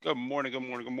Good morning, good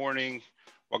morning, good morning.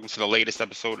 Welcome to the latest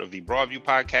episode of the Broadview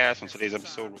podcast. On today's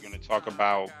episode, we're going to talk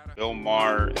about Bill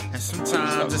Maher and some other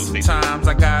stuff. So stay tuned.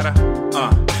 I gotta,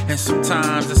 and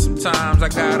sometimes I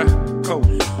gotta cope,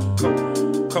 and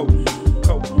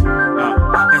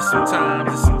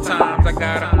sometimes I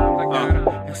gotta,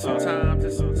 and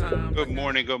sometimes. Good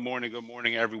morning, good morning, good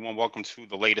morning, everyone. Welcome to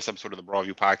the latest episode of the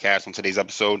Broadview podcast. On today's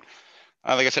episode,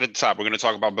 like I said at the top, we're going to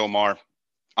talk about Bill Maher.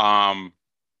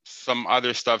 Some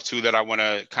other stuff too that I want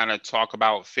to kind of talk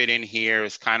about, fit in here,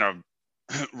 is kind of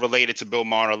related to Bill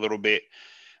Maher a little bit.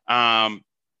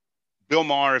 Bill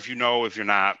Maher, if you're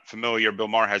not familiar, Bill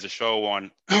Maher has a show on,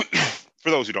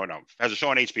 for those who don't know, has a show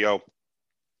on HBO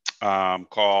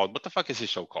called, what the fuck is his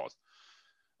show called?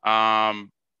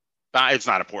 It's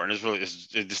not important.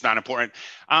 It's not important.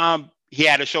 He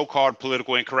had a show called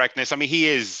Political Incorrectness. I mean, he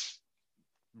is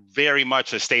very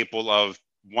much a staple of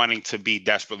wanting to be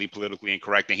desperately politically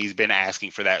incorrect, and he's been asking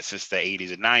for that since the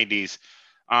 80s and 90s.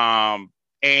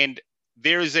 And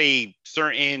there's a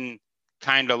certain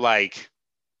kind of like,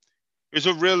 there's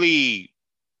a really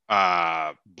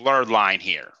blurred line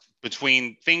here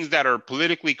between things that are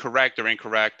politically correct or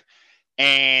incorrect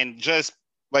and just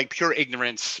like pure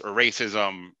ignorance or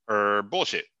racism or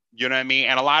bullshit. You know what I mean?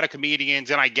 And a lot of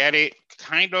comedians, and I get it,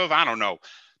 kind of, I don't know.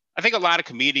 I think a lot of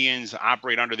comedians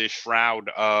operate under this shroud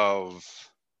of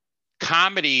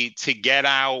comedy to get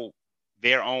out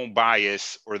their own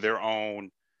bias or their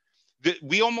own.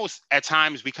 We almost, at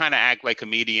times, we kind of act like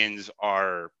comedians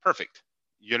are perfect.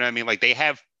 You know what I mean? Like they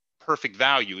have perfect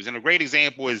values. And a great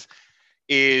example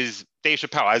is Dave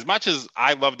Chappelle. As much as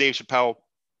I love Dave Chappelle,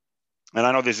 and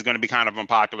I know this is going to be kind of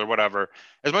unpopular, whatever,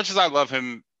 as much as I love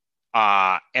him,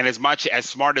 and as much as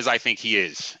smart as I think he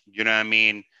is, you know what I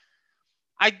mean?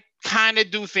 I kind of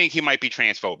do think he might be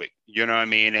transphobic, you know what I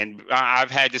mean? And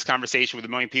I've had this conversation with a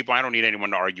million people. I don't need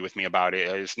anyone to argue with me about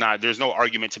it. There's no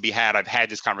argument to be had. I've had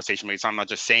this conversation many times. I'm not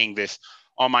just saying this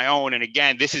on my own. And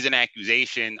again, this is an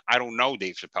accusation. I don't know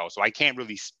Dave Chappelle, so I can't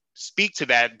really speak to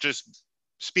that. Just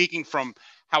speaking from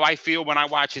how I feel when I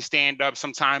watch his stand up,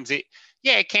 sometimes it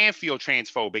can feel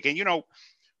transphobic. And,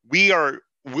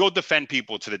 we'll defend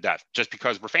people to the death just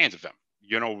because we're fans of them.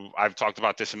 I've talked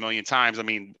about this a million times. I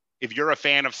mean, if you're a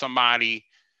fan of somebody,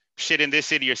 shit, in this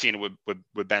city, you're seeing it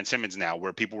with Ben Simmons now,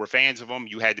 where people were fans of him.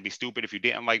 You had to be stupid if you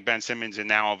didn't like Ben Simmons. And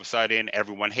now all of a sudden,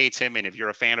 everyone hates him. And if you're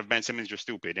a fan of Ben Simmons, you're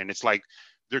stupid. And it's like,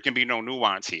 there can be no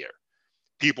nuance here.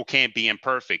 People can't be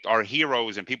imperfect. Our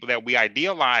heroes and people that we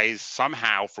idealize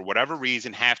somehow, for whatever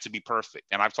reason, have to be perfect.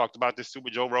 And I've talked about this too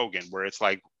with Joe Rogan, where it's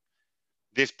like,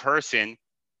 this person,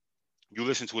 you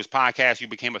listen to his podcast, you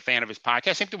became a fan of his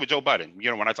podcast. Same thing with Joe Budden.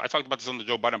 When I talked about this on the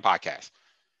Joe Budden podcast,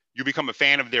 you become a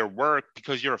fan of their work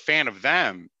because you're a fan of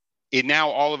them. It now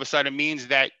all of a sudden means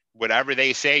that whatever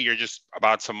they say, you're just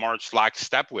about to march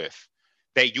lockstep with.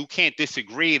 That you can't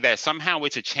disagree, that somehow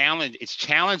it's a challenge. It's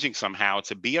challenging somehow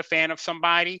to be a fan of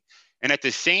somebody and at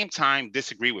the same time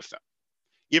disagree with them.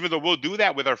 Even though we'll do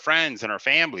that with our friends and our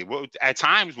family. At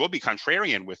times, we'll be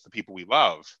contrarian with the people we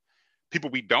love. People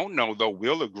we don't know, though,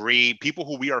 we'll agree. People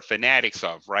who we are fanatics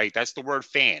of, right? That's the word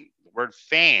fan. The word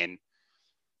fan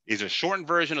is a shortened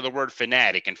version of the word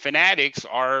fanatic. And fanatics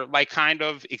are like kind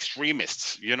of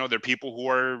extremists. They're people who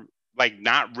are like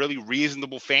not really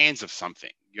reasonable fans of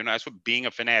something. That's what being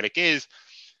a fanatic is.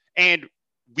 And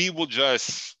we will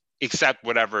just accept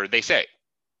whatever they say.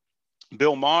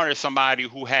 Bill Maher is somebody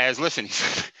who has, listen,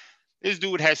 this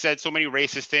dude has said so many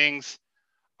racist things.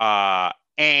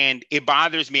 And it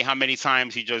bothers me how many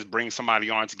times he just brings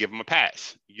somebody on to give him a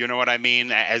pass. You know what I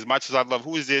mean? As much as I love,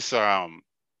 who is this? Dr.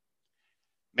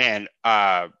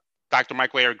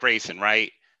 Michael Eric Grayson,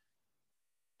 right?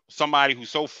 Somebody who's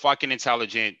so fucking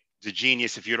intelligent, the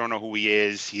genius. If you don't know who he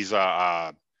is, he's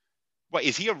what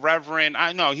is he, a reverend?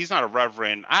 I know he's not a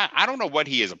reverend. I don't know what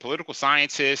he is. A political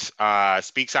scientist,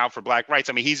 speaks out for black rights.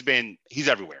 I mean, he's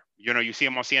everywhere. You see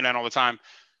him on CNN all the time.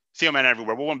 See him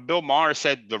everywhere. Well, when Bill Maher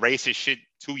said the racist shit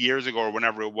 2 years ago or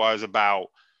whenever it was about,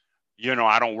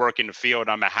 I don't work in the field,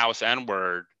 I'm a house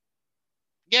N-word.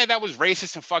 Yeah, that was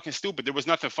racist and fucking stupid. There was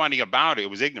nothing funny about it. It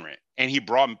was ignorant. And he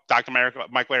brought Dr.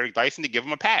 Michael Eric Dyson to give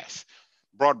him a pass.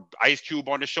 Brought Ice Cube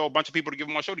on the show, a bunch of people to give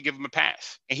him on the show to give him a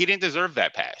pass. And he didn't deserve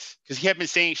that pass because he had been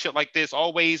saying shit like this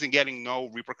always and getting no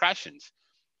repercussions.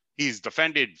 He's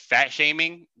defended fat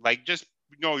shaming. Like, just,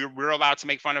 we're allowed to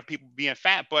make fun of people being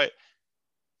fat. But,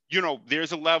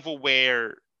 there's a level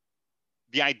where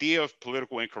the idea of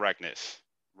political incorrectness,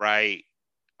 right,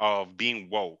 of being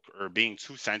woke or being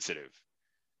too sensitive,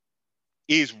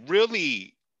 is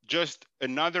really just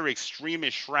another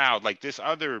extremist shroud, like this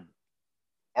other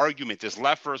argument, this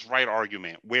left versus right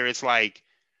argument, where it's like,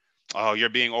 Oh, you're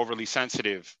being overly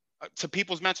sensitive to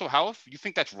people's mental health. You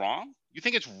think that's wrong? You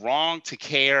think it's wrong to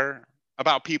care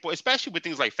about people, especially with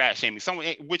things like fat shaming,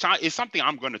 is something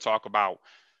I'm going to talk about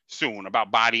soon,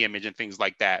 about body image and things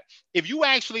like that. If you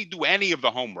actually do any of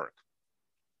the homework,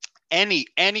 any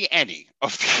of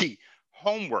the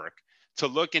homework to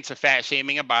look into fat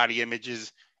shaming and body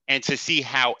images and to see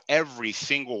how every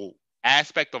single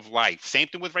aspect of life, same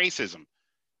thing with racism.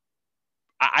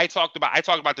 I talk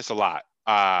about this a lot.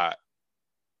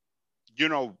 You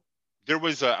know, there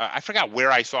was I forgot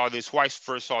where I saw this, who I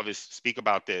first saw this speak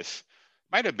about this.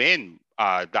 Might have been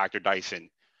Dr. Dyson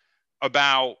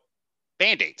about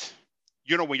band-aids.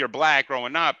 You know, when you're black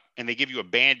growing up and they give you a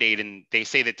band-aid and they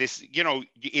say that this,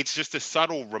 it's just a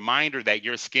subtle reminder that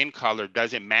your skin color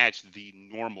doesn't match the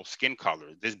normal skin color.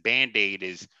 This band-aid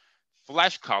is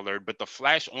flesh colored, but the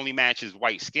flesh only matches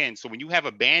white skin. So when you have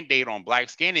a band-aid on black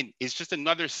skin, and it's just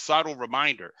another subtle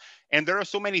reminder. And there are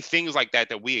so many things like that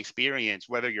that we experience,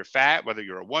 whether you're fat, whether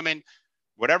you're a woman,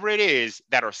 whatever it is,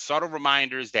 that are subtle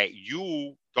reminders that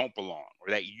you don't belong or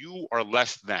that you are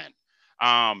less than.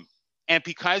 And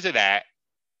because of that,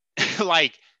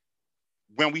 like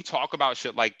when we talk about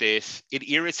shit like this, it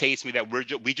irritates me that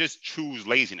we just choose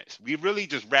laziness. We really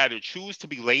just rather choose to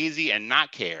be lazy and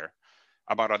not care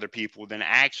about other people than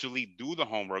actually do the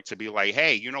homework to be like,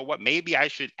 hey, you know what? Maybe I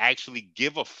should actually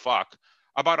give a fuck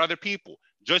about other people.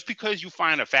 Just because you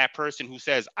find a fat person who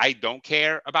says, I don't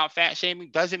care about fat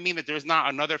shaming, doesn't mean that there's not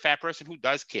another fat person who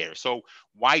does care. So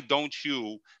why don't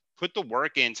you put the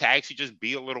work in to actually just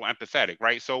be a little empathetic,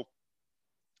 right? So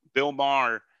Bill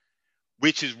Maher,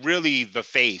 which is really the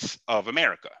face of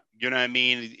America. You know what I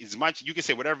mean? As much you can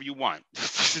say whatever you want.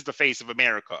 This is the face of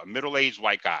America, a middle-aged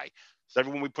white guy. So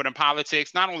everyone we put in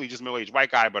politics, not only just middle-aged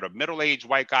white guy, but a middle-aged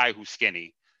white guy who's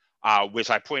skinny, which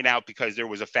I point out because there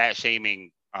was a fat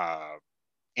shaming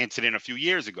incident a few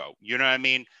years ago. You know what I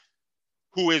mean?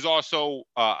 Who also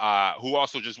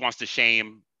just wants to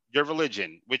shame your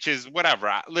religion, which is whatever.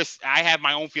 I have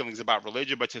my own feelings about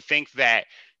religion, but to think that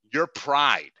your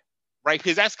pride, right?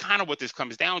 Because that's kind of what this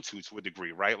comes down to a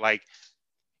degree, right? Like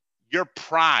your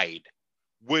pride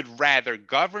would rather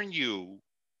govern you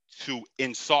to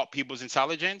insult people's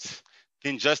intelligence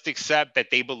than just accept that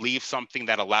they believe something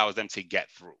that allows them to get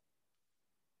through.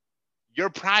 Your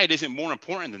pride isn't more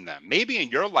important than them. Maybe in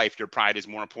your life, your pride is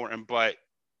more important, but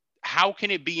how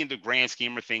can it be in the grand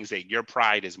scheme of things that your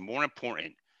pride is more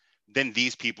important than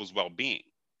these people's well-being?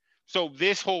 So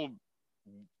this whole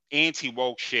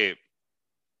anti-woke shit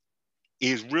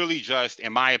is really just,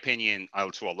 in my opinion,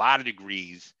 to a lot of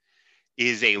degrees,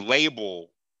 is a label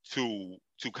to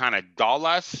kind of dull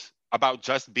us about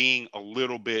just being a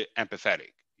little bit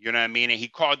empathetic. You know what I mean? And he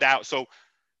called out. So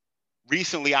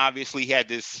recently, obviously,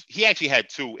 he actually had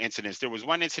two incidents. There was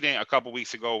one incident a couple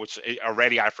weeks ago, which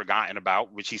already I've forgotten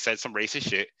about, which he said some racist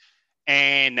shit.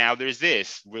 And now there's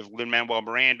this with Lin-Manuel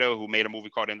Miranda, who made a movie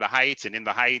called In the Heights. And In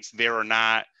the Heights, there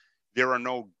are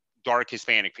no dark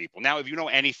Hispanic people. Now, if you know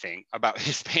anything about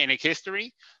Hispanic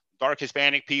history, dark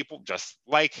Hispanic people, just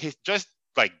like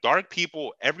dark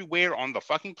people everywhere on the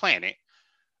fucking planet,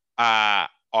 have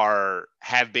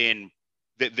been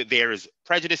there is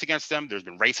prejudice against them. There's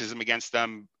been racism against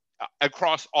them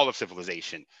across all of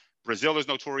civilization. Brazil is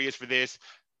notorious for this.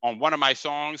 On one of my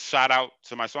songs, shout out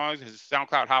to my songs, his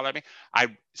SoundCloud, holla at me.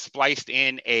 I spliced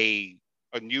in a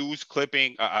news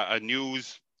clipping, a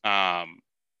news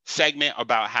segment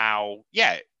about how,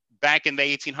 yeah, back in the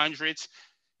 1800s,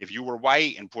 if you were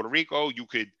white in Puerto Rico, you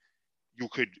could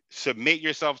submit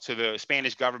yourself to the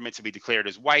Spanish government to be declared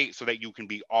as white so that you can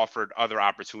be offered other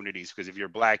opportunities, because if you're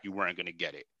black, you weren't going to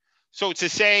get it. So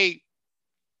to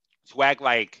act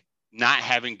like not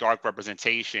having dark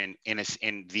representation in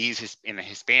a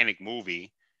Hispanic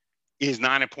movie is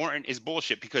not important is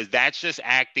bullshit, because that's just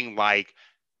acting like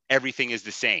everything is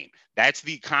the same. That's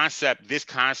the concept, this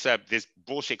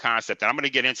bullshit concept, and I'm going to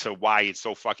get into why it's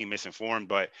so fucking misinformed,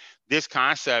 but this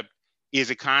concept is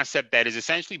a concept that is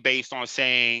essentially based on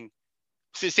saying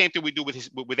it's the same thing we do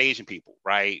with Asian people,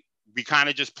 right? We kind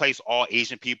of just place all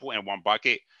Asian people in one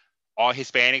bucket. All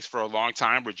Hispanics for a long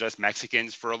time were just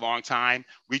Mexicans for a long time.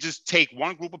 We just take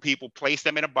one group of people, place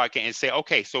them in a bucket, and say,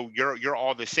 okay, so you're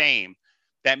all the same.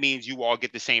 That means you all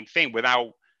get the same thing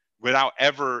without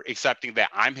ever accepting that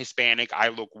I'm Hispanic, I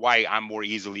look white, I'm more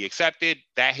easily accepted.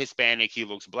 That Hispanic, he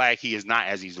looks black, he is not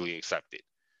as easily accepted.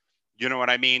 You know what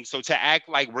I mean? So to act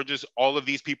like we're just all of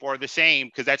these people are the same,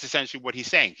 because that's essentially what he's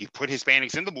saying. He put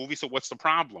Hispanics in the movie, so what's the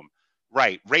problem?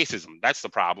 Right, racism, that's the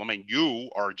problem. And you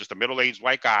are just a middle-aged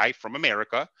white guy from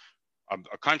America,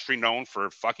 a country known for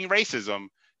fucking racism,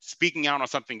 speaking out on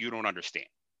something you don't understand.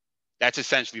 That's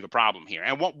essentially the problem here.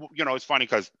 And it's funny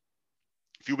because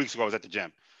A few weeks ago, I was at the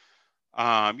gym,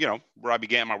 where I be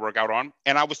getting my workout on.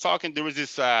 And I was talking, there was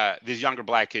this younger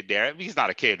black kid there. He's not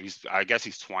a kid. I guess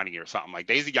he's 20 or something like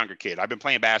that. He's a younger kid. I've been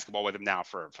playing basketball with him now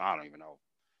for, I don't even know,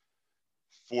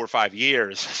 4 or 5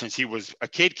 years since he was a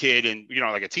kid and,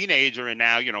 like a teenager and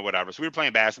now, whatever. So we were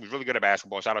playing basketball. He was really good at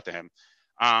basketball. Shout out to him.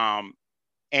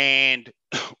 And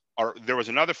there was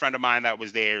another friend of mine that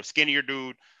was there, skinnier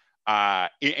dude,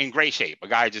 in great shape, a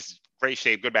guy just great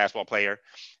shape, good basketball player.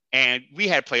 And we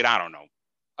had played, I don't know,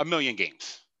 a million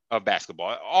games of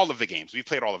basketball, all of the games. We've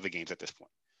played all of the games at this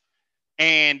point.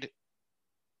 And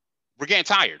we're getting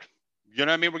tired. You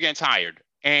know what I mean? We're getting tired.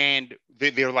 And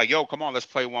they're like, yo, come on, let's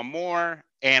play one more.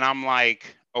 And I'm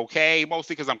like, okay,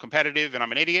 mostly because I'm competitive and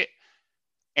I'm an idiot.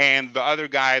 And the other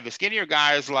guy, the skinnier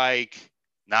guy, is like,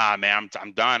 nah, man,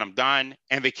 I'm done.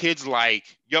 And the kid's like,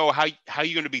 yo, how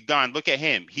you going to be done? Look at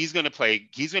him. He's going to play.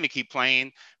 He's going to keep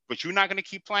playing, but you're not going to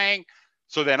keep playing.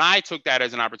 So then I took that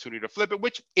as an opportunity to flip it,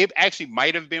 which it actually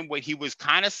might have been what he was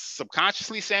kind of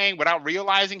subconsciously saying without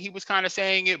realizing he was kind of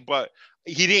saying it, but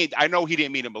he didn't. I know he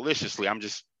didn't mean it maliciously. I'm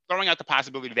just throwing out the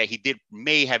possibility that he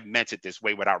may have meant it this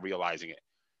way without realizing it.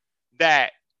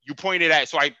 That you pointed at.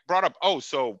 So I brought up,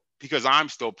 so because I'm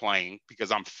still playing,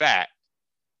 because I'm fat,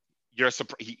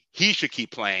 he should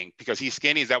keep playing because he's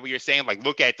skinny. Is that what you're saying? Like,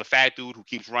 look at the fat dude who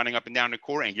keeps running up and down the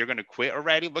court and you're going to quit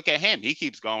already? Look at him. He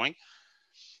keeps going.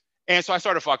 And so I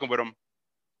started fucking with him.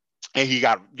 And he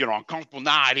got, uncomfortable.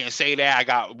 Nah, I didn't say that. I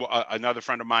got another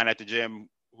friend of mine at the gym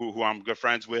who I'm good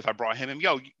friends with. I brought him in.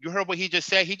 Yo, you heard what he just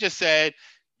said? He just said,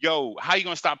 yo, how you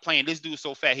going to stop playing? This dude's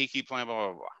so fat, he keep playing, blah,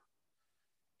 blah, blah.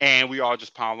 And we all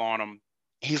just pile on him.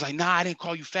 He's like, nah, I didn't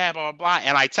call you fat, blah, blah, blah.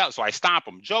 And so I stop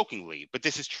him jokingly, but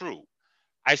this is true.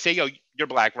 I say, yo, you're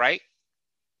black, right?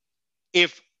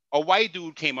 If a white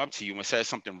dude came up to you and said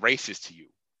something racist to you,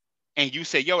 and you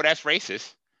say, yo, that's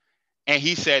racist, and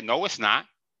he said, no, it's not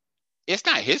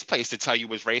his place to tell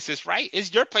you it's racist, right?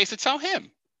 It's your place to tell him.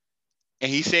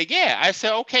 And he said, yeah. I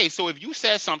said, okay, so if you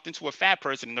said something to a fat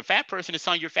person and the fat person is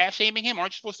telling you're fat shaming him,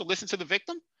 aren't you supposed to listen to the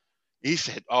victim? He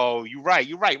said, oh, you're right.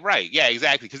 Yeah,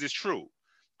 exactly, because it's true.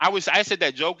 I said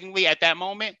that jokingly at that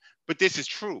moment, but this is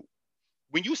true.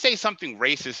 When you say something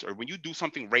racist or when you do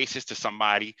something racist to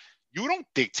somebody, you don't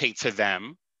dictate to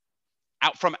them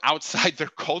from outside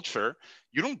their culture.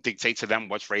 You don't dictate to them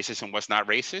what's racist and what's not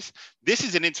racist. This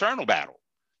is an internal battle.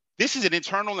 This is an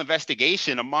internal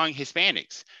investigation among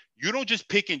Hispanics. You don't just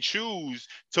pick and choose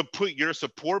to put your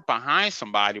support behind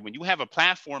somebody when you have a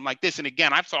platform like this. And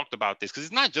again, I've talked about this because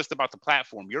it's not just about the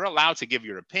platform. You're allowed to give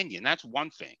your opinion. That's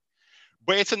one thing.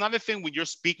 But it's another thing when you're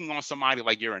speaking on somebody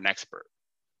like you're an expert.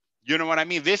 You know what I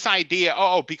mean? This idea,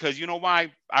 because you know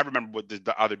why? I remember what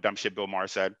the other dumb shit Bill Maher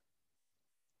said.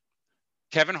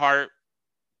 Kevin Hart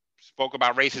spoke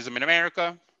about racism in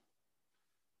America.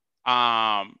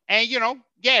 And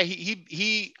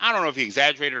he I don't know if he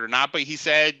exaggerated or not, but he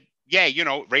said,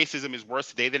 racism is worse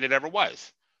today than it ever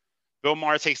was. Bill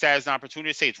Maher takes that as an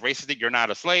opportunity to say it's racist that you're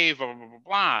not a slave, blah, blah, blah,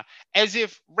 blah, as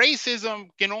if racism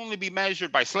can only be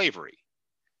measured by slavery.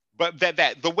 But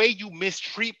that the way you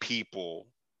mistreat people,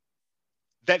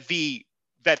 this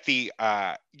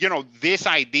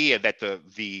idea that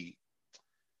the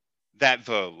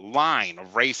line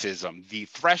of racism, the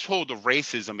threshold of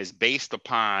racism is based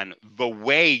upon the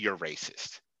way you're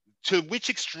racist, to which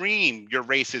extreme your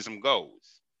racism goes,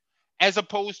 as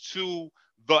opposed to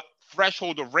the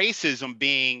threshold of racism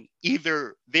being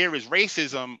either there is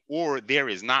racism or there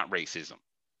is not racism.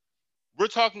 We're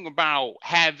talking about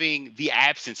having the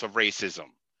absence of racism.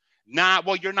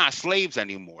 You're not slaves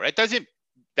anymore. What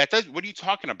are you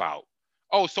talking about?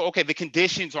 The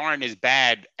conditions aren't as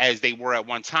bad as they were at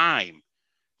one time.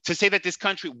 To say that this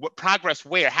country, what progress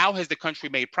where? How has the country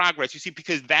made progress? You see,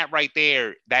 because that right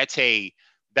there,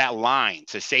 that line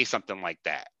to say something like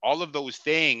that. All of those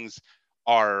things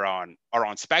are on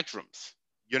spectrums.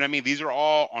 You know what I mean? These are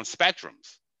all on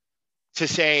spectrums. To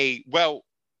say, well,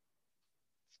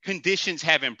 conditions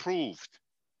have improved.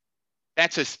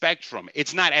 That's a spectrum.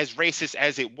 It's not as racist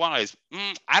as it was.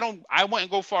 I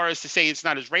wouldn't go far as to say it's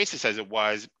not as racist as it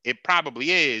was. It probably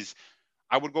is.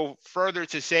 I would go further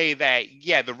to say that,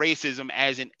 the racism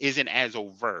isn't as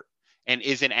overt and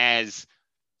isn't as,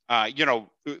 black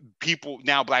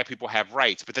people have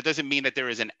rights, but that doesn't mean that there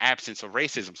is an absence of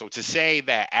racism. So to say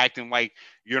that acting like,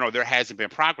 there hasn't been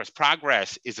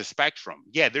progress is a spectrum.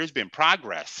 Yeah, there's been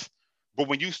progress. But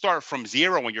when you start from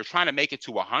 0 and you're trying to make it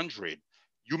to 100,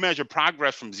 you measure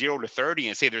progress from 0 to 30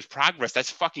 and say there's progress. That's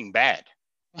fucking bad.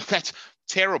 That's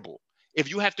terrible. If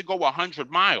you have to go 100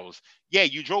 miles,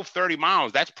 you drove 30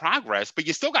 miles. That's progress, but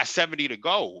you still got 70 to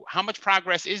go. How much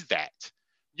progress is that?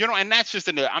 And that's just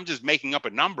I'm just making up a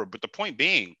number, but the point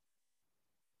being,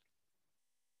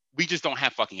 we just don't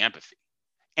have fucking empathy.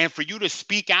 And for you to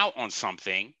speak out on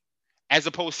something as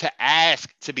opposed to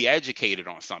ask to be educated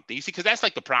on something, you see, because that's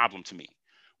like the problem to me.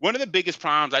 One of the biggest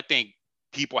problems I think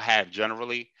people have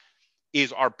generally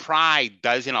is our pride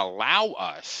doesn't allow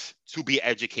us to be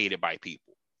educated by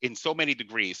people in so many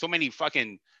degrees,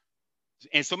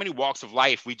 in so many walks of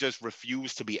life. We just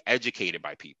refuse to be educated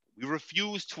by people. We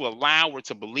refuse to allow or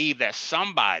to believe that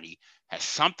somebody has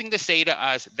something to say to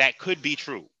us that could be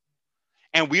true.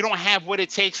 And we don't have what it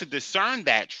takes to discern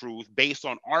that truth based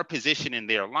on our position in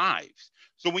their lives.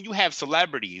 So when you have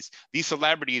celebrities, these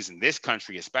celebrities in this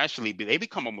country especially, they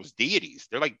become almost deities.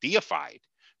 They're like deified.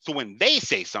 So when they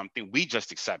say something, we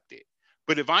just accept it.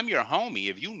 But if I'm your homie,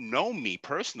 if you know me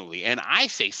personally and I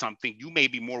say something, you may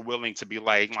be more willing to be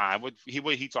like, nah, what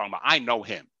he talking about? I know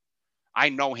him. I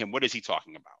know him. What is he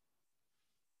talking about?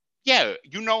 Yeah,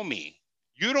 you know me.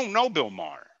 You don't know Bill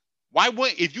Maher.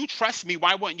 If you trust me,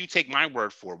 why wouldn't you take my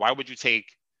word for it? Why would you take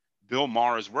Bill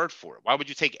Maher's word for it? Why would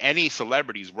you take any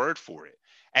celebrity's word for it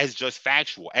as just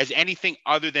factual, as anything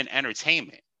other than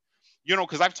entertainment?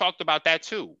 Because I've talked about that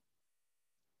too.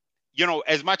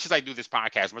 As much as I do this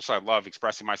podcast, as much as I love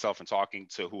expressing myself and talking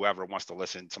to whoever wants to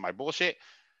listen to my bullshit,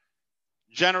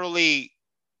 generally,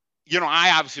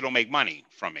 I obviously don't make money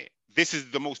from it. This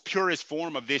is the most purest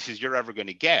form of this as you're ever going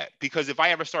to get. Because if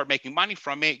I ever start making money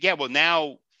from it, yeah, well,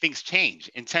 now things change.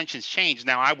 Intentions change.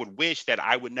 Now, I would wish that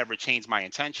I would never change my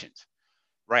intentions,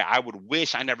 right? I would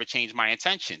wish I never changed my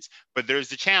intentions. But there's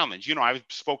the challenge. I've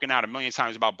spoken out a million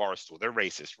times about Barstool. They're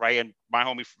racist, right? And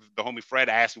the homie Fred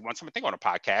asked me once, I think on a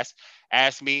podcast,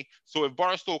 asked me, so if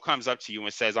Barstool comes up to you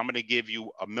and says, I'm going to give you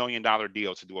 $1 million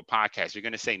deal to do a podcast, you're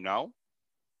going to say no?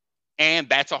 And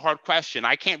that's a hard question.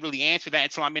 I can't really answer that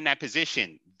until I'm in that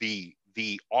position.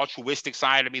 The altruistic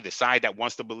side of me, the side that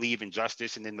wants to believe in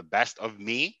justice and in the best of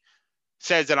me,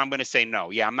 says that I'm going to say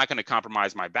no. Yeah, I'm not going to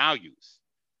compromise my values.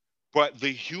 But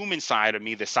the human side of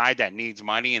me, the side that needs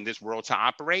money in this world to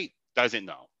operate, doesn't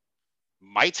know.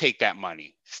 Might take that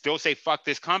money. Still say fuck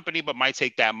this company, but might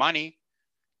take that money.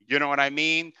 You know what I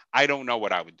mean? I don't know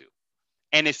what I would do.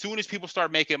 And as soon as people start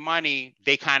making money,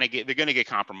 they're going to get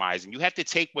compromised. And you have to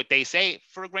take what they say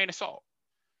for a grain of salt.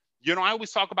 I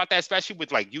always talk about that, especially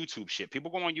with like YouTube shit. People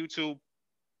go on YouTube,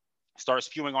 start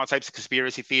spewing all types of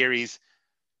conspiracy theories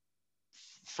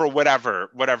for whatever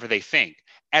they think.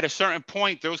 At a certain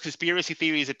point, those conspiracy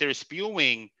theories that they're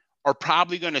spewing are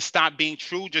probably going to stop being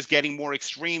true, just getting more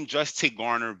extreme just to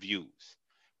garner views.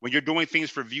 When you're doing things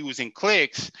for views and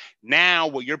clicks, now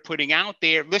what you're putting out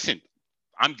there, listen,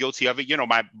 I'm guilty of it.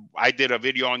 I did a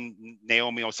video on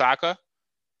Naomi Osaka,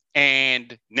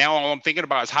 and now all I'm thinking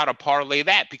about is how to parlay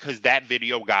that, because that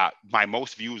video got my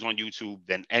most views on YouTube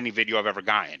than any video I've ever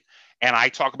gotten. And I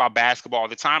talk about basketball all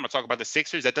the time. I talk about the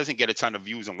Sixers. That doesn't get a ton of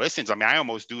views and listens. I mean, I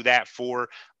almost do that for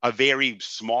a very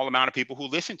small amount of people who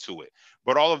listen to it.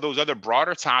 But all of those other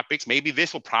broader topics, maybe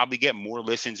this will probably get more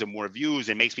listens and more views.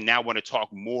 It makes me now want to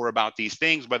talk more about these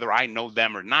things, whether I know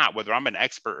them or not, whether I'm an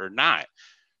expert or not.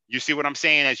 You see what I'm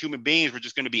saying? As human beings, we're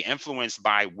just going to be influenced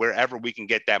by wherever we can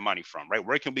get that money from, right?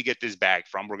 Where can we get this bag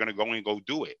from? We're going to go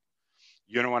do it.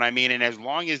 You know what I mean? And as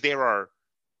long as there are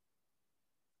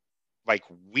like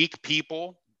weak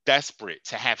people desperate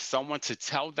to have someone to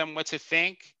tell them what to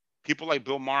think, people like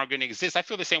Bill Maher are going to exist. I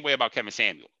feel the same way about Kevin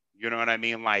Samuel. You know what I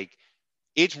mean? Like,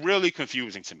 it's really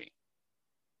confusing to me.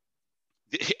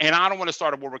 And I don't want to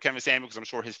start a war with Kevin Samuel because I'm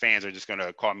sure his fans are just going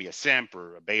to call me a simp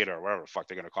or a beta or whatever the fuck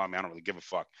they're going to call me. I don't really give a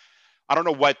fuck. I don't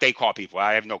know what they call people.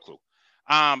 I have no clue.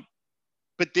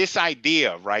 But this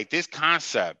idea, right? This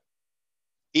concept,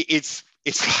 it's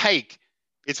like,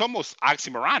 it's almost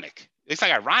oxymoronic. It's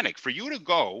like ironic for you to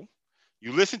go,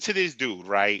 you listen to this dude,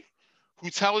 right, who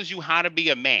tells you how to be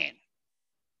a man.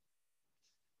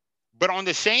 But on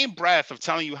the same breath of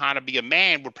telling you how to be a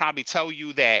man, would probably tell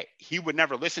you that he would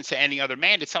never listen to any other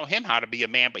man to tell him how to be a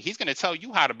man, but he's going to tell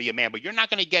you how to be a man, but you're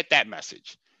not going to get that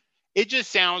message. It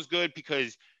just sounds good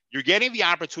because you're getting the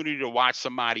opportunity to watch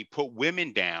somebody put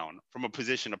women down from a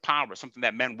position of power, something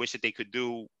that men wish that they could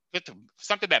do,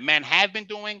 something that men have been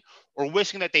doing or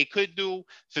wishing that they could do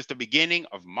since the beginning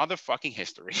of motherfucking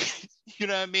history. You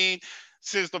know what I mean?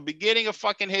 Since the beginning of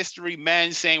fucking history,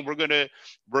 men saying we're going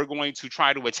to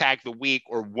try to attack the weak,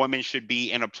 or women should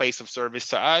be in a place of service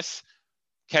to us.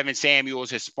 Kevin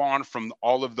Samuels has spawned from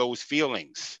all of those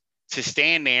feelings to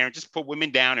stand there and just put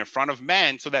women down in front of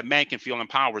men so that men can feel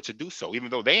empowered to do so, even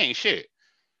though they ain't shit.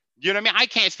 You know what I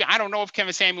mean? I don't know if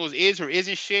Kevin Samuels is or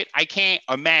isn't shit. I can't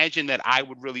imagine that I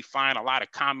would really find a lot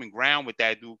of common ground with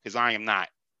that dude because I am not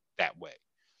that way.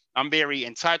 I'm very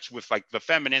in touch with like the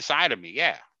feminine side of me.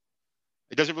 Yeah.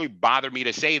 It doesn't really bother me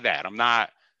to say that. I'm not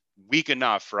weak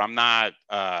enough, or I'm not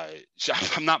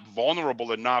I'm not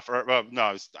vulnerable enough, or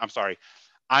no, I'm sorry.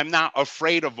 I'm not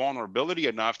afraid of vulnerability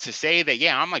enough to say that,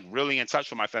 yeah, I'm like really in touch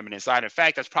with my feminine side. In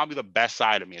fact, that's probably the best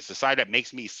side of me. It's the side that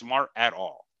makes me smart at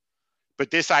all.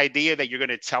 But this idea that you're going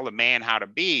to tell a man how to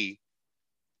be,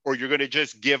 or you're going to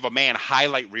just give a man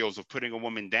highlight reels of putting a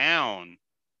woman down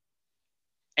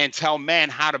and tell men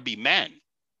how to be men,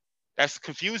 that's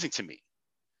confusing to me.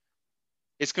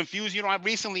 It's confusing. You know, I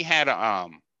recently had a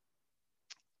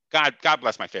God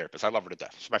bless my therapist. I love her to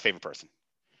death. She's my favorite person.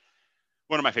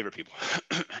 One of my favorite people.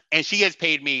 And she has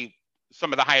paid me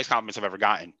some of the highest compliments I've ever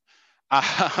gotten.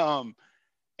 Um,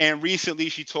 and recently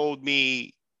she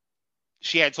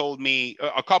had told me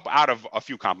a couple out of a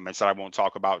few compliments that I won't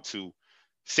talk about to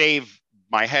save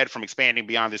my head from expanding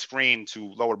beyond the screen,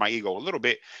 to lower my ego a little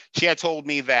bit. She had told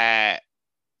me that,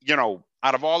 you know,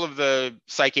 out of all of the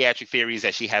psychiatric theories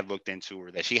that she had looked into,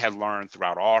 or that she had learned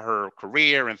throughout all her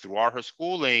career and through all her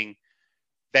schooling,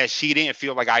 that she didn't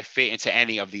feel like I fit into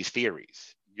any of these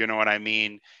theories. You know what I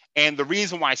mean? And the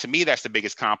reason why, to me, that's the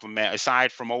biggest compliment,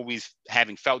 aside from always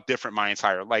having felt different my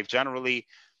entire life, generally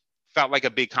felt like a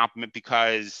big compliment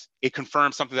because it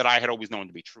confirms something that I had always known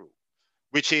to be true,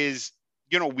 which is,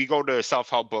 you know, we go to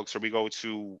self-help books, or we go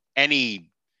to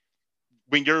any,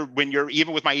 when you're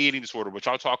even with my eating disorder, which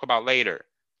I'll talk about later,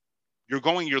 you're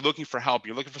looking for help.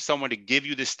 You're looking for someone to give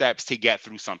you the steps to get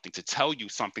through something, to tell you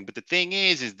something. But the thing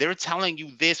is they're telling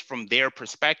you this from their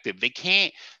perspective. They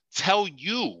can't tell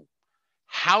you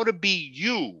how to be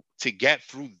you to get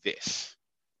through this,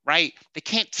 right? They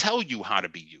can't tell you how to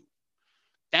be you.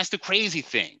 That's the crazy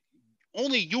thing.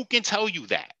 Only you can tell you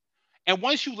that. And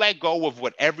once you let go of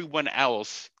what everyone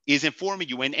else is informing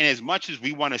you, and as much as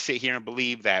we want to sit here and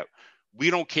believe that we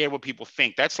don't care what people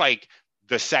think, that's like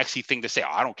the sexy thing to say.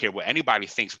 Oh, I don't care what anybody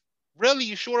thinks. Really?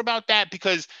 You sure about that?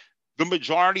 Because the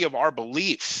majority of our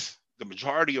beliefs, the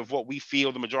majority of what we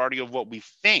feel, the majority of what we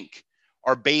think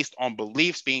are based on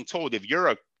beliefs being told. If you're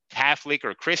a Catholic or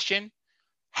a Christian,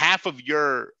 half of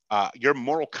your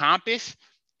moral compass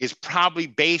is probably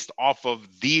based off of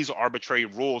these arbitrary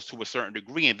rules to a certain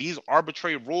degree. And these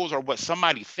arbitrary rules are what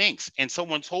somebody thinks and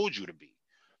someone told you to be,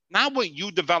 not what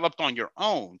you developed on your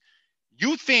own.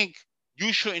 You think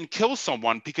you shouldn't kill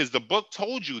someone because the book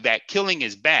told you that killing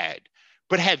is bad.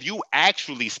 But have you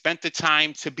actually spent the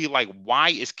time to be like, why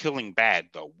is killing bad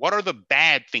though? What are the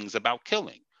bad things about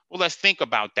killing? Well, let's think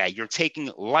about that. You're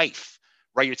taking life,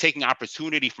 right? You're taking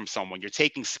opportunity from someone. You're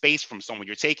taking space from someone.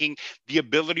 You're taking the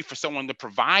ability for someone to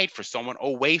provide for someone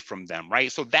away from them,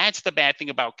 right? So that's the bad thing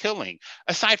about killing.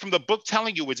 Aside from the book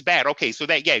telling you it's bad. Okay, so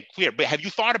that, yeah, clear. But have you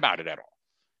thought about it at all?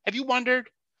 Have you wondered?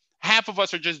 Half of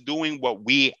us are just doing what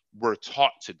we were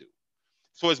taught to do.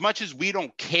 So as much as we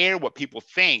don't care what people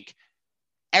think,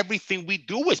 everything we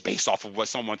do is based off of what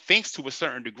someone thinks to a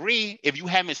certain degree. If you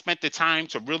haven't spent the time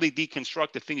to really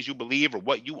deconstruct the things you believe, or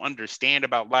what you understand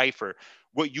about life, or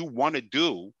what you want to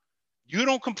do, you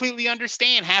don't completely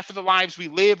understand. Half of the lives we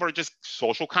live are just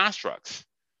social constructs.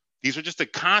 These are just a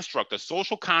construct, a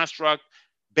social construct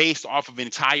based off of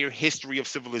entire history of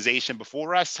civilization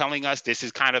before us, telling us this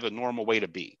is kind of the normal way to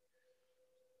be.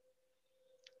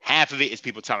 Half of it is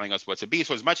people telling us what to be.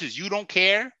 So as much as you don't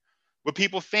care what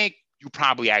people think, you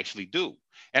probably actually do.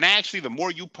 And actually, the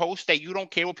more you post that you don't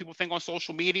care what people think on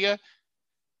social media,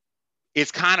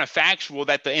 it's kind of factual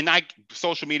that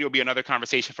social media will be another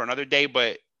conversation for another day,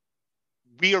 but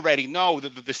we already know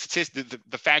that the statistics,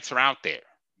 the facts are out there.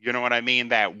 You know what I mean?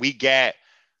 That we get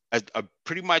a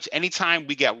pretty much anytime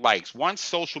we get likes. Once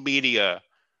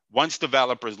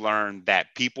developers learned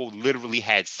that people literally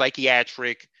had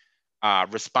psychiatric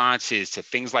responses to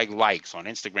things like likes on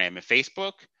Instagram and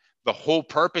Facebook, the whole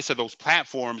purpose of those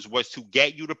platforms was to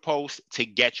get you to post, to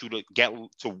get you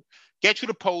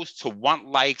to post, to want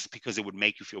likes, because it would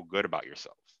make you feel good about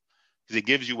yourself, because it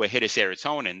gives you a hit of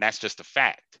serotonin. That's just a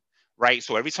fact, right?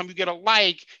 So every time you get a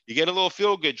like, you get a little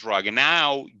feel good drug, and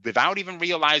now without even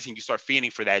realizing, you start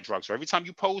feeding for that drug. So every time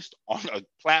you post on a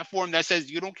platform that says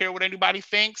you don't care what anybody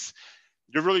thinks,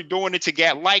 you're really doing it to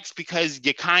get likes, because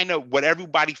you kind of, what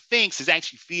everybody thinks is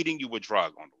actually feeding you a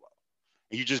drug on the low.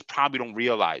 And you just probably don't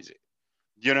realize it.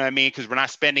 You know what I mean? Because we're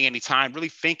not spending any time really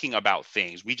thinking about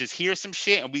things. We just hear some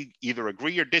shit and we either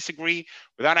agree or disagree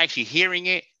without actually hearing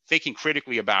it, thinking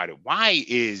critically about it. Why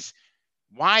is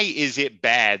it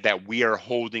bad that we are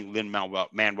holding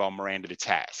Lin-Manuel Miranda to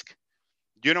task?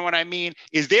 You know what I mean?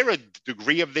 Is there a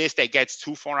degree of this that gets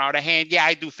too far out of hand? Yeah,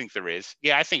 I do think there is.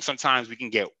 Yeah, I think sometimes we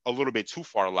can get a little bit too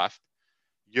far left.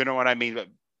 You know what I mean?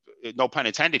 No pun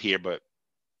intended here, but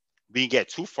we can get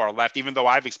too far left, even though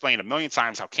I've explained a million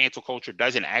times how cancel culture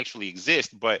doesn't actually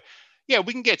exist. But yeah,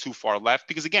 we can get too far left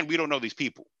because, again, we don't know these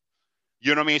people.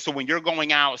 You know what I mean? So when you're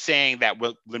going out saying that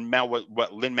what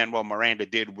Lin-Manuel Miranda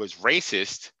did was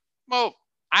racist, well,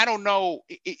 I don't know.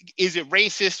 Is it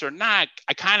racist or not?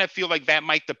 I kind of feel like that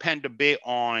might depend a bit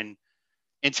on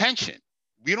intention.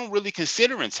 We don't really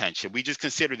consider intention. We just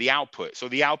consider the output. So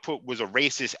the output was a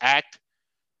racist act,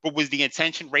 but was the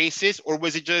intention racist, or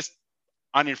was it just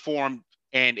uninformed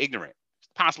and ignorant? It's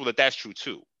possible that that's true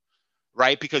too,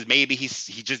 right? Because maybe he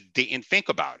just didn't think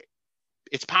about it.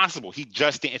 It's possible he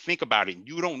just didn't think about it.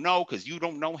 You don't know because you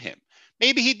don't know him.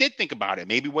 Maybe he did think about it.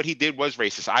 Maybe what he did was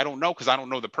racist. I don't know because I don't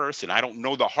know the person. I don't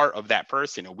know the heart of that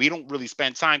person. And we don't really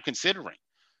spend time considering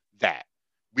that.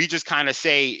 We just kind of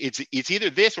say it's either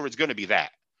this or it's going to be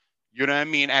that. You know what I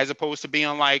mean? As opposed to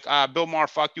being like, Bill Maher,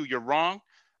 fuck you, you're wrong.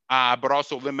 But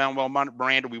also Lin-Manuel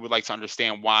Miranda, we would like to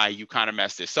understand why you kind of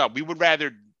messed this up. We'd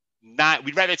rather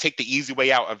take the easy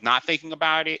way out of not thinking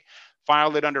about it,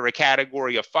 file it under a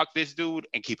category of fuck this dude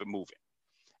and keep it moving.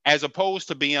 As opposed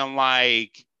to being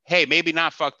like, hey, maybe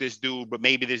not fuck this dude, but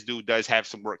maybe this dude does have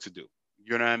some work to do.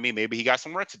 You know what I mean? Maybe he got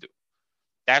some work to do.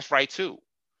 That's right too.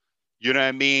 You know what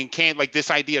I mean? Like this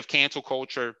idea of cancel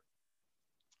culture,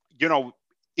 you know,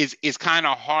 is kind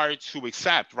of hard to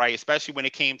accept, right? Especially when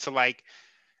it came to like,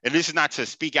 and this is not to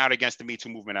speak out against the Me Too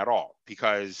movement at all,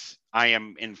 because I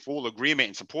am in full agreement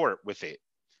and support with it.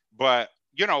 But,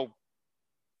 you know,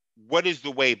 what is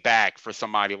the way back for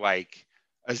somebody like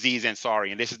Aziz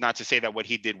Ansari? And this is not to say that what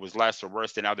he did was less or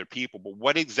worse than other people, but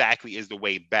what exactly is the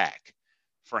way back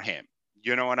for him?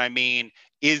 You know what I mean?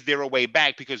 Is there a way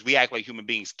back? Because we act like human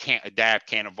beings can't adapt,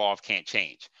 can't evolve, can't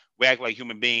change. We act like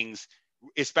human beings,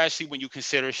 especially when you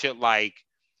consider shit like,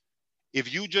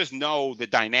 if you just know the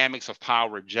dynamics of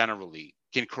power generally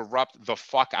can corrupt the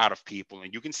fuck out of people,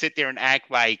 and you can sit there and act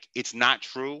like it's not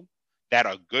true that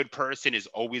a good person is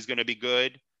always going to be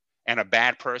good and a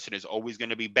bad person is always going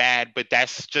to be bad, but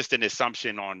that's just an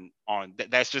assumption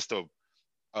that's just a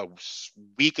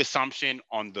weak assumption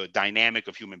on the dynamic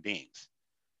of human beings.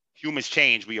 Humans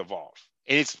change, we evolve.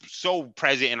 And it's so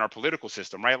present in our political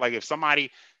system, right? Like if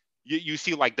somebody, you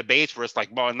see like debates where it's like,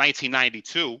 well, in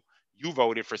 1992, you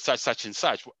voted for such and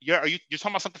such. You're talking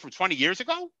about something from 20 years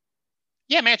ago?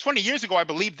 Yeah, man, 20 years ago, I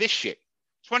believed this shit.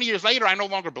 20 years later, I no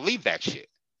longer believe that shit.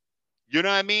 You know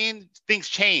what I mean? Things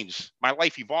changed. My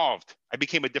life evolved. I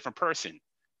became a different person.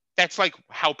 That's like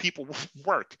how people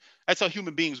work. That's how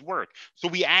human beings work. So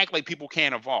we act like people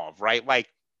can't evolve, right? Like,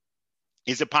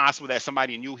 is it possible that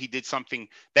somebody knew he did something,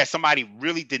 that somebody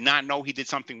really did not know he did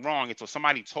something wrong until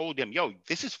somebody told him, yo,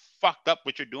 this is fucked up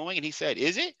what you're doing? And he said,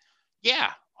 is it?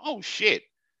 Yeah. Oh, shit.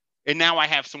 And now I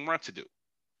have some work to do.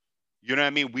 You know what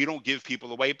I mean? We don't give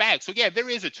people a way back. So, yeah, there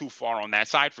is a too far on that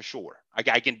side for sure.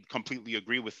 I can completely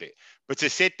agree with it. But to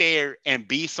sit there and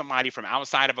be somebody from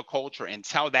outside of a culture and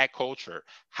tell that culture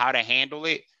how to handle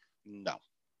it, no.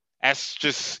 That's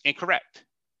just incorrect.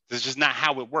 That's just not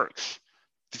how it works.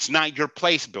 It's not your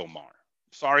place, Bill Maher.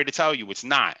 Sorry to tell you, it's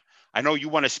not. I know you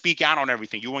want to speak out on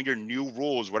everything. You want your new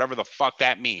rules, whatever the fuck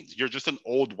that means. You're just an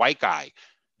old white guy.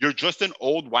 You're just an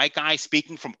old white guy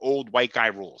speaking from old white guy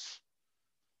rules,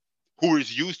 who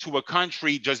is used to a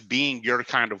country just being your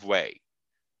kind of way,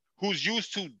 who's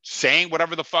used to saying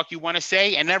whatever the fuck you want to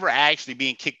say and never actually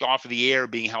being kicked off of the air,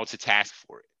 being held to task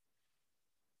for it.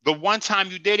 The one time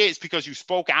you did it is because you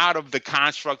spoke out of the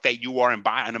construct that you are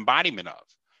an embodiment of,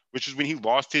 which is when he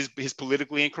lost his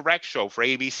politically incorrect show for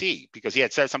ABC because he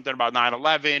had said something about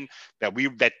 9/11,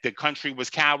 that the country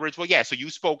was cowards. Well, yeah, so you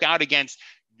spoke out against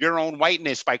your own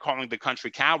whiteness by calling the country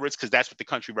cowards because that's what the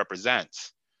country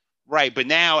represents. Right. But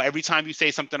now every time you say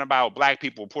something about black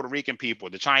people, Puerto Rican people,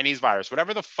 the Chinese virus,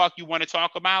 whatever the fuck you want to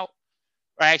talk about.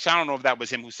 Actually, I don't know if that was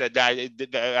him who said that.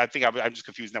 I think I'm just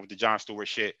confusing that with the Jon Stewart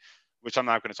shit, which I'm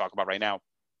not going to talk about right now.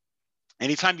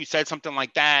 Anytime you said something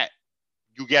like that,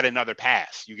 you get another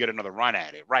pass. You get another run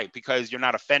at it. Right. Because you're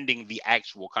not offending the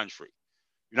actual country.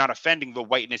 You're not offending the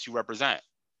whiteness you represent.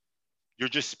 You're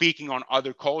just speaking on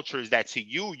other cultures that to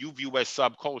you view as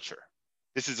subculture.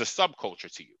 This is a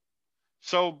subculture to you.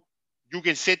 So you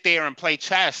can sit there and play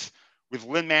chess with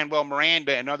Lin-Manuel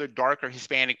Miranda and other darker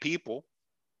Hispanic people,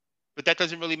 but that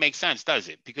doesn't really make sense, does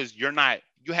it? Because you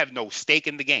have no stake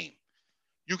in the game.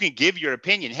 You can give your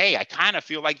opinion. Hey, I kind of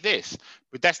feel like this,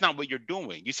 but that's not what you're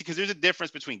doing. You see, because there's a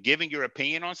difference between giving your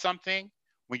opinion on something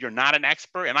when you're not an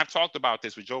expert. And I've talked about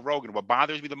this with Joe Rogan. What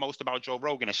bothers me the most about Joe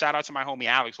Rogan, and shout out to my homie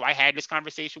Alex, who I had this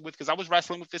conversation with because I was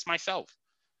wrestling with this myself.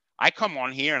 I come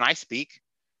on here and I speak.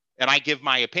 And I give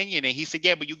my opinion. And he said,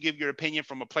 yeah, but you give your opinion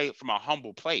from a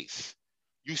humble place.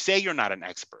 You say you're not an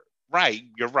expert. Right.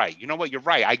 You're right. You know what? You're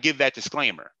right. I give that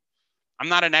disclaimer. I'm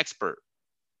not an expert.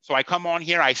 So I come on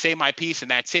here, I say my piece, and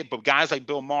that's it. But guys like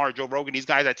Bill Maher, Joe Rogan, these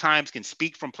guys at times can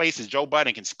speak from places. Joe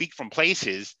Budden can speak from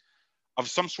places of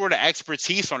some sort of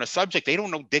expertise on a subject they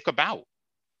don't know dick about.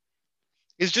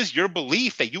 It's just your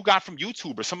belief that you got from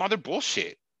YouTube or some other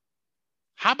bullshit.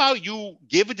 How about you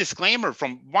give a disclaimer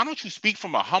from, why don't you speak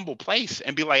from a humble place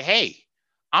and be like, hey,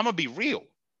 I'm going to be real.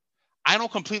 I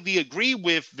don't completely agree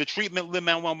with the treatment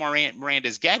Lin-Manuel Miranda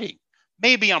is getting.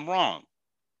 Maybe I'm wrong,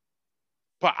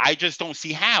 but I just don't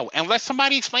see how, and let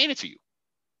somebody explain it to you.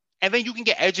 And then you can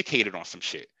get educated on some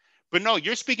shit. But no,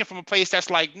 you're speaking from a place that's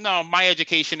like, no, my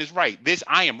education is right.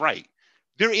 I am right.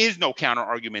 There is no counter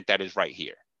argument that is right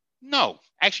here. No,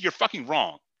 actually, you're fucking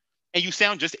wrong. And you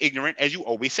sound just ignorant as you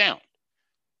always sound.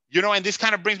 And this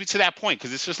kind of brings me to that point,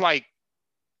 because it's just like,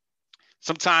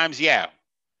 sometimes, yeah,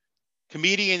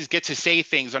 comedians get to say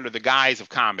things under the guise of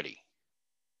comedy.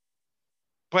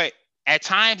 But at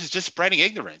times, it's just spreading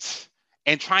ignorance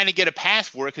and trying to get a pass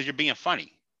for it because you're being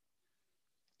funny.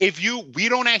 We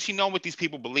don't actually know what these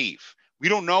people believe. We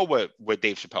don't know what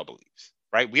Dave Chappelle believes,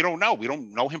 right? We don't know. We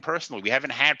don't know him personally. We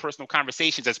haven't had personal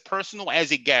conversations, as personal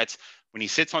as it gets when he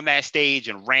sits on that stage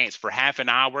and rants for half an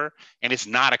hour, and it's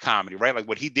not a comedy, right? Like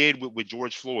what he did with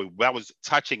George Floyd, that was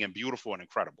touching and beautiful and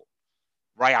incredible,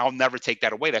 right? I'll never take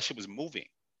that away. That shit was moving,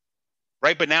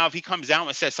 right? But now if he comes out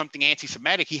and says something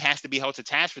anti-Semitic, he has to be held to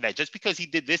task for that. Just because he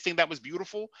did this thing that was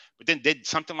beautiful, but then did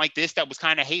something like this that was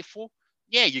kind of hateful,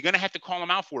 yeah, you're going to have to call him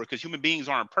out for it, because human beings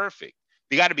aren't perfect.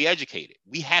 They got to be educated.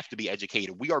 We have to be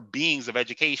educated. We are beings of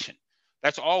education.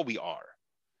 That's all we are.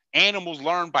 Animals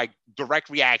learn by direct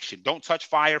reaction. Don't touch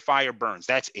fire, fire burns.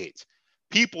 That's it.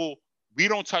 People, we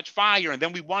don't touch fire, and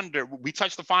then we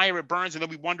touch the fire, it burns, and then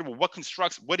we wonder, well,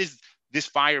 what is this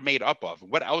fire made up of?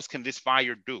 What else can this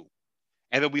fire do?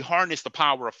 And then we harness the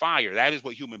power of fire. That is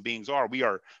what human beings are. We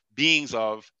are beings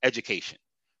of education.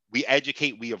 We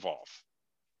educate, we evolve.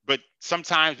 But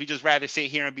sometimes we just rather sit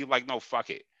here and be like, no, fuck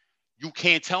it. You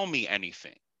can't tell me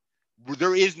anything.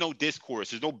 There is no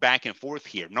discourse. There's no back and forth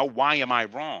here. No, why am I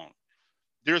wrong?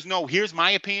 There's no, here's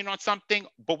my opinion on something,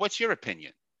 but what's your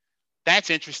opinion? That's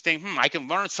interesting. I can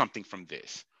learn something from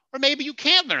this. Or maybe you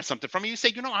can't learn something from it. You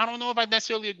say, I don't know if I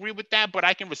necessarily agree with that, but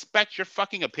I can respect your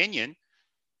fucking opinion,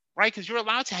 right? Because you're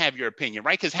allowed to have your opinion,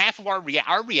 right? Because half of our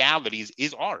realities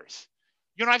is ours.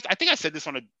 I think I said this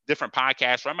on a different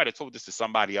podcast, or I might have told this to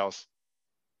somebody else.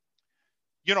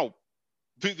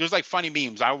 There's like funny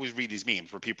memes. I always read these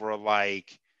memes where people are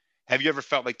like, have you ever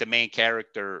felt like the main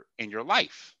character in your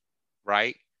life?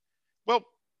 Right? Well,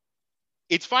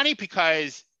 it's funny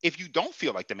because if you don't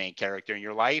feel like the main character in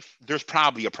your life, there's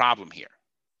probably a problem here.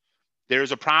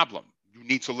 There's a problem you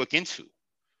need to look into.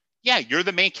 Yeah, you're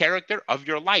the main character of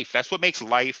your life. That's what makes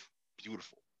life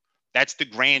beautiful. That's the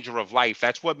grandeur of life.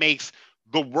 That's what makes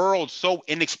the world so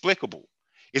inexplicable,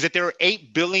 is that there are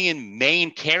 8 billion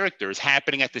main characters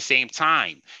happening at the same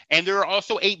time. And there are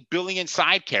also 8 billion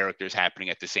side characters happening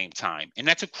at the same time. And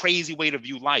that's a crazy way to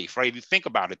view life, right? If you think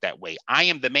about it that way, I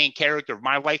am the main character of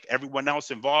my life. Everyone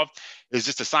else involved is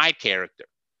just a side character,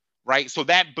 right? So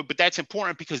but that's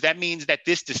important, because that means that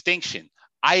this distinction,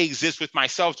 I exist with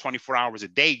myself 24 hours a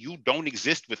day. You don't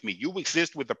exist with me. You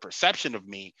exist with a perception of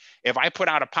me. If I put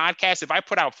out 4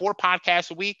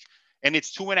 podcasts a week, and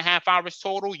it's 2.5 hours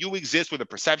total, you exist with a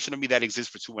perception of me that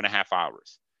exists for 2.5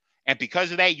 hours. And because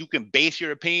of that, you can base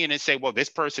your opinion and say, well, this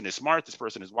person is smart, this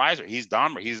person is wiser, he's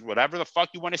dumb, or he's whatever the fuck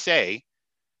you want to say,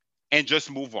 and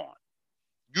just move on.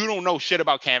 You don't know shit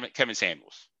about Kevin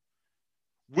Samuels.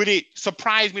 Would it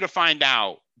surprise me to find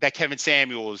out that Kevin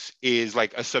Samuels is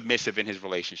like a submissive in his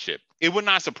relationship? It would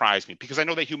not surprise me, because I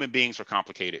know that human beings are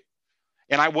complicated.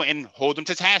 And I wouldn't hold him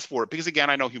to task for it, because again,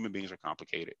 I know human beings are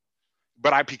complicated.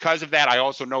 But because of that, I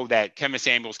also know that Kevin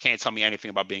Samuels can't tell me anything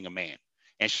about being a man,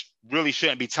 and really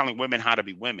shouldn't be telling women how to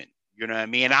be women. You know what I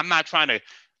mean? And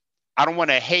I don't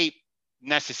want to hate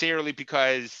necessarily,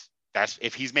 because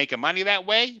if he's making money that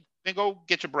way, then go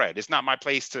get your bread. It's not my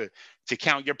place to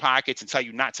count your pockets and tell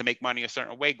you not to make money a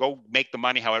certain way. Go make the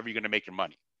money however you're going to make your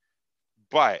money.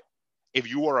 But if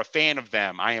you are a fan of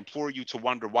them, I implore you to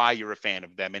wonder why you're a fan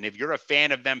of them. And if you're a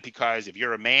fan of them because if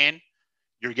you're a man,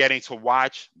 you're getting to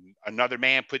watch another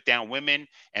man put down women,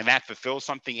 and that fulfills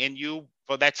something in you,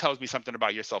 well, that tells me something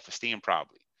about your self-esteem,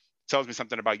 probably. It tells me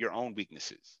something about your own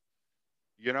weaknesses,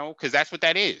 because that's what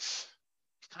that is.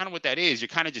 It's kind of what that is. You're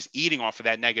kind of just eating off of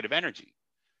that negative energy.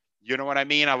 You know what I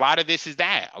mean? A lot of this is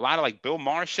that. A lot of like Bill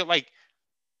Maher shit, like,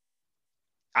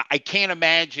 I can't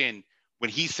imagine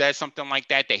when he says something like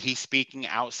that he's speaking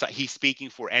outside, he's speaking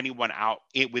for anyone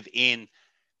within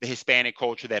the Hispanic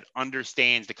culture that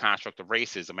understands the construct of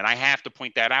racism. And I have to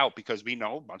point that out because we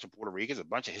know a bunch of Puerto Ricans, a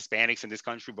bunch of Hispanics in this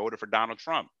country voted for Donald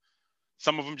Trump.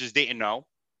 Some of them just didn't know.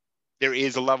 There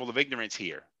is a level of ignorance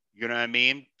here. You know what I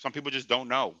mean? Some people just don't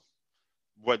know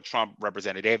what Trump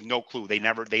represented. They have no clue. They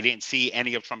didn't see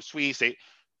any of Trump's tweets.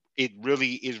 It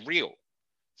really is real.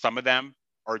 Some of them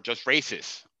are just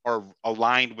racist or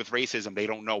aligned with racism. They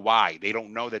don't know why. They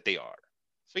don't know that they are.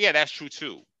 So yeah, that's true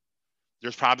too.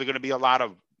 There's probably going to be a lot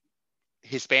of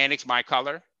Hispanics, my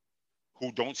color,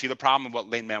 who don't see the problem of what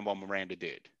Lin-Manuel Miranda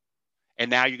did.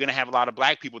 And now you're going to have a lot of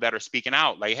black people that are speaking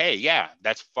out like, hey, yeah,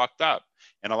 that's fucked up.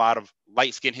 And a lot of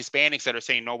light-skinned Hispanics that are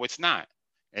saying, no, it's not.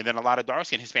 And then a lot of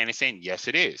dark-skinned Hispanics saying, yes,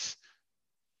 it is.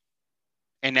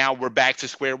 And now we're back to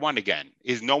square one again.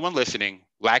 Is no one listening,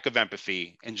 lack of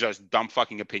empathy, and just dumb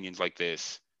fucking opinions like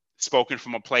this, spoken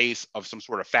from a place of some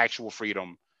sort of factual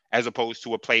freedom, as opposed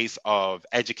to a place of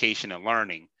education and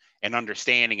learning and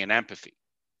understanding and empathy.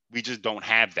 We just don't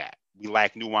have that. We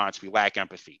lack nuance. We lack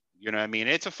empathy. You know what I mean?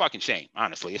 It's a fucking shame,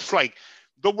 honestly. It's like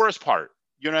the worst part.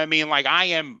 You know what I mean? Like, I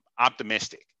am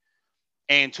optimistic.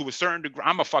 And to a certain degree,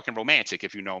 I'm a fucking romantic,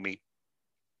 if you know me.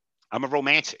 I'm a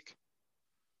romantic.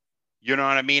 You know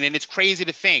what I mean? And it's crazy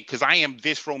to think because I am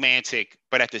this romantic,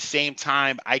 but at the same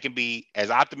time, I can be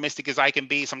as optimistic as I can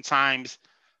be. Sometimes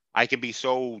I can be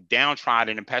so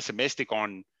downtrodden and pessimistic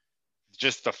on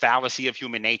just the fallacy of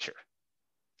human nature.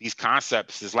 These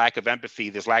concepts, this lack of empathy,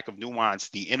 this lack of nuance,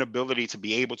 the inability to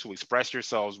be able to express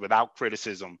yourselves without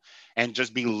criticism and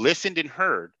just be listened and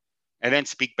heard and then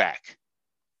speak back.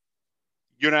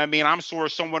 You know what I mean? I'm sure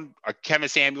someone, a Kevin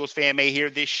Samuels fan, may hear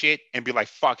this shit and be like,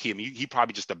 fuck him. He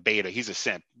probably just a beta. He's a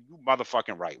simp. You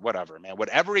motherfucking right. Whatever, man.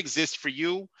 Whatever exists for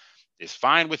you is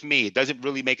fine with me. It doesn't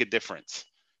really make a difference.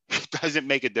 It doesn't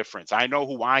make a difference. I know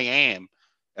who I am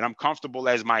and I'm comfortable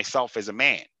as myself as a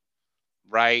man.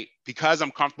 Right? Because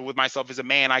I'm comfortable with myself as a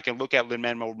man, I can look at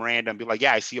Lin-Manuel Miranda and be like,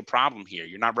 yeah, I see a problem here.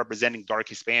 You're not representing dark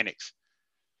Hispanics.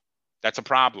 That's a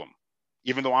problem.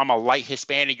 Even though I'm a light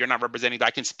Hispanic, you're not representing.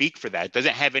 I can speak for that. It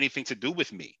doesn't have anything to do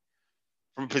with me.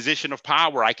 From a position of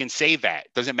power, I can say that.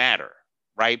 It doesn't matter.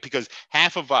 Right? Because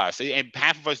half of us, and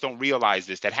half of us don't realize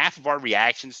this, that half of our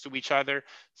reactions to each other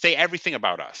say everything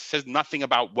about us. Says nothing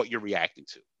about what you're reacting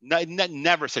to.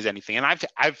 Never says anything. And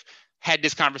I've had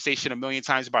this conversation a million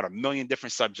times about a million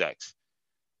different subjects.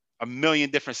 A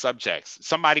million different subjects.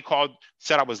 Somebody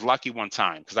said I was lucky one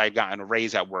time because I had gotten a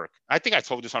raise at work. I think I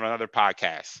told this on another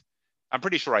podcast. I'm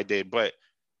pretty sure I did, but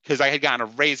because I had gotten a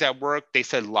raise at work, they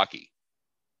said lucky.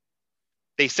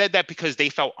 They said that because they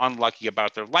felt unlucky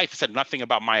about their life. It said nothing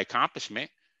about my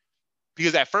accomplishment.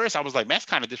 Because at first I was like, man, that's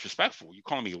kind of disrespectful. You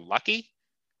calling me lucky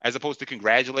as opposed to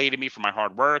congratulating me for my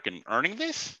hard work and earning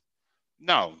this?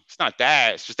 No, it's not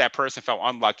that. It's just that person felt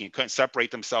unlucky and couldn't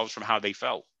separate themselves from how they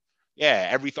felt.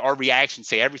 Yeah, our reactions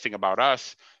say everything about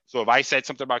us. So if I said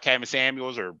something about Kevin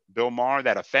Samuels or Bill Maher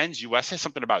that offends you, I said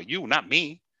something about you, not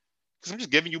me. Because I'm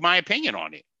just giving you my opinion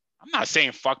on it. I'm not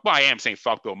saying fuck, well, I am saying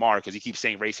fuck Bill Maher because he keeps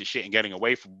saying racist shit and getting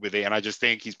away with it. And I just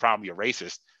think he's probably a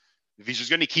racist. If he's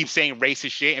just going to keep saying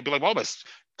racist shit and be like, well, it's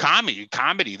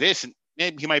comedy, this,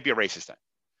 and he might be a racist then.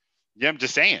 Yeah, I'm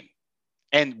just saying.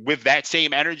 And with that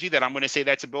same energy that I'm going to say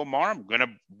that to Bill Maher, I'm going to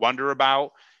wonder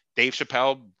about Dave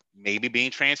Chappelle maybe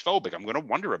being transphobic. I'm going to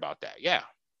wonder about that. Yeah.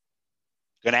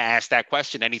 Going to ask that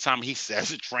question anytime he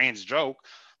says a trans joke.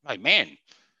 I'm like, man,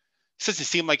 this doesn't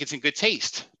seem like it's in good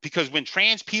taste. Because when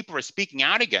trans people are speaking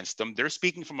out against them, they're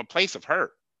speaking from a place of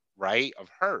hurt, right? Of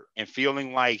hurt and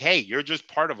feeling like, hey, you're just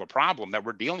part of a problem that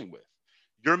we're dealing with.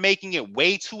 You're making it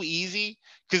way too easy.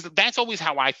 Because that's always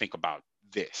how I think about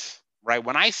this. Right?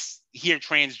 When I hear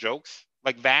trans jokes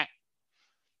like that,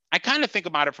 I kind of think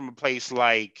about it from a place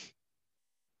like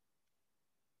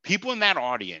people in that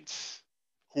audience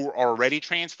who are already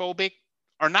transphobic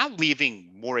are not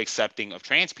leaving more accepting of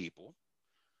trans people.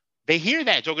 They hear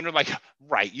that joke and they're like,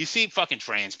 right, you see fucking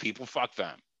trans people, fuck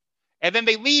them. And then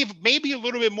they leave maybe a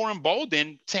little bit more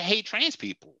emboldened to hate trans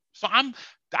people. So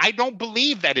I don't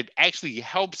believe that it actually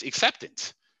helps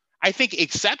acceptance. I think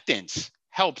acceptance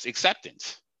helps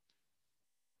acceptance.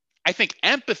 I think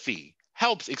empathy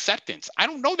helps acceptance. I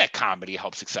don't know that comedy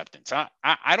helps acceptance.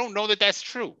 I don't know that that's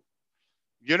true.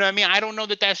 You know what I mean? I don't know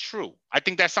that that's true. I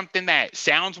think that's something that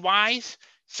sounds wise,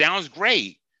 sounds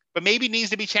great, but maybe needs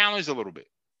to be challenged a little bit,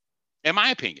 in my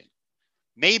opinion.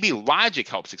 Maybe logic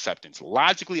helps acceptance.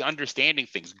 Logically understanding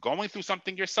things, going through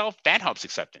something yourself, that helps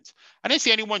acceptance. I didn't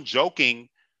see anyone joking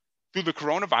through the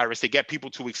coronavirus to get people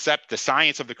to accept the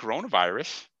science of the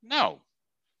coronavirus. No,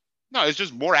 it's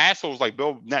just more assholes like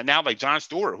Bill, now like Jon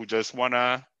Stewart, who just want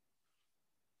to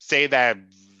say that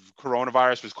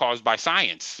coronavirus was caused by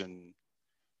science. And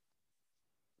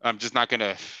I'm just not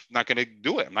gonna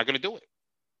do it. I'm not gonna do it.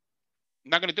 I'm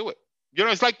not gonna do it. You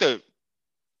know, it's like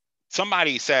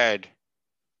somebody said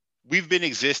we've been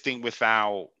existing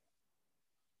without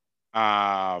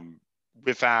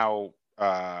without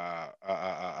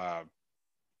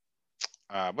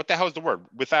what the hell is the word?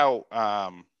 Without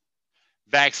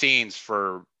vaccines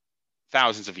for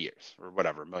thousands of years or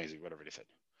whatever, millions of years, whatever they said.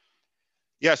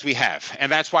 Yes, we have.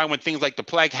 And that's why when things like the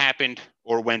plague happened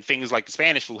or when things like the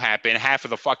Spanish flu happened, half of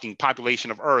the fucking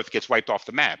population of Earth gets wiped off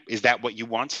the map. Is that what you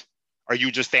want? Are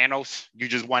you just Thanos? You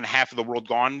just want half of the world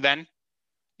gone then?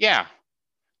 Yeah.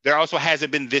 There also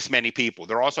hasn't been this many people.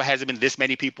 There also hasn't been this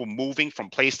many people moving from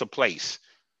place to place.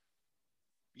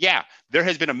 Yeah, there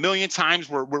has been a million times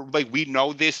where like we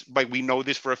know this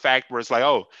for a fact, where it's like,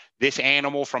 oh, this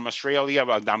animal from Australia.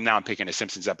 I'm picking a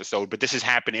Simpsons episode, but this has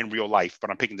happened in real life. But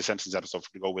I'm picking the Simpsons episode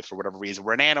to go with for whatever reason,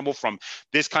 where an animal from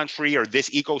this country or this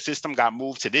ecosystem got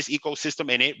moved to this ecosystem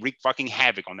and it wreaked fucking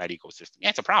havoc on that ecosystem. Yeah,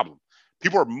 it's a problem.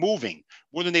 People are moving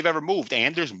more than they've ever moved,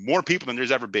 and there's more people than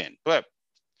there's ever been. But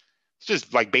it's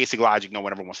just like basic logic no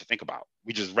one ever wants to think about.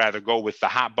 We just rather go with the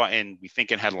hot button. We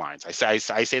think in headlines. I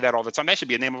say that all the time. That should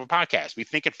be a name of a podcast. We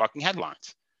think in fucking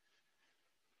headlines.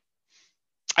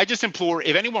 I just implore,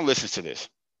 if anyone listens to this,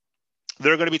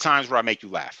 there are going to be times where I make you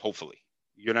laugh, hopefully.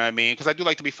 You know what I mean? Because I do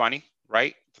like to be funny,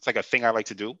 right? It's like a thing I like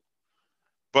to do.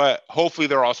 But hopefully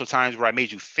there are also times where I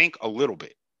made you think a little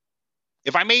bit.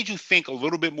 If I made you think a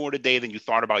little bit more today than you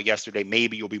thought about yesterday,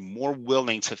 maybe you'll be more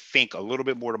willing to think a little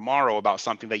bit more tomorrow about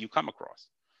something that you come across.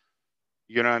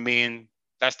 You know what I mean?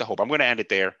 That's the hope. I'm going to end it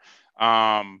there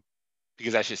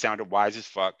because that shit sounded wise as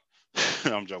fuck.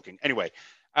 I'm joking. Anyway,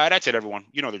 that's it, everyone.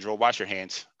 You know the drill. Wash your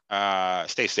hands.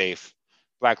 Stay safe.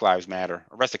 Black Lives Matter.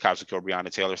 Arrest the cops who killed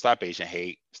Breonna Taylor. Stop Asian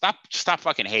hate. Stop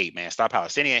fucking hate, man. Stop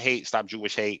Palestinian hate. Stop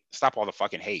Jewish hate. Stop all the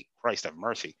fucking hate. Christ have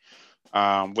mercy.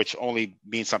 Which only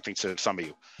means something to some of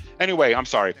you. Anyway, I'm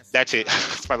sorry. That's it.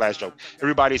 That's my last joke.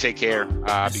 Everybody take care.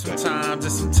 Be good.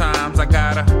 Sometimes I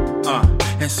gotta,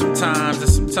 and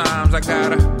sometimes I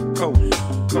gotta coast. And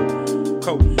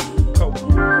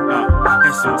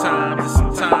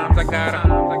sometimes I gotta,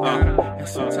 and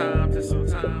sometimes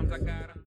I gotta.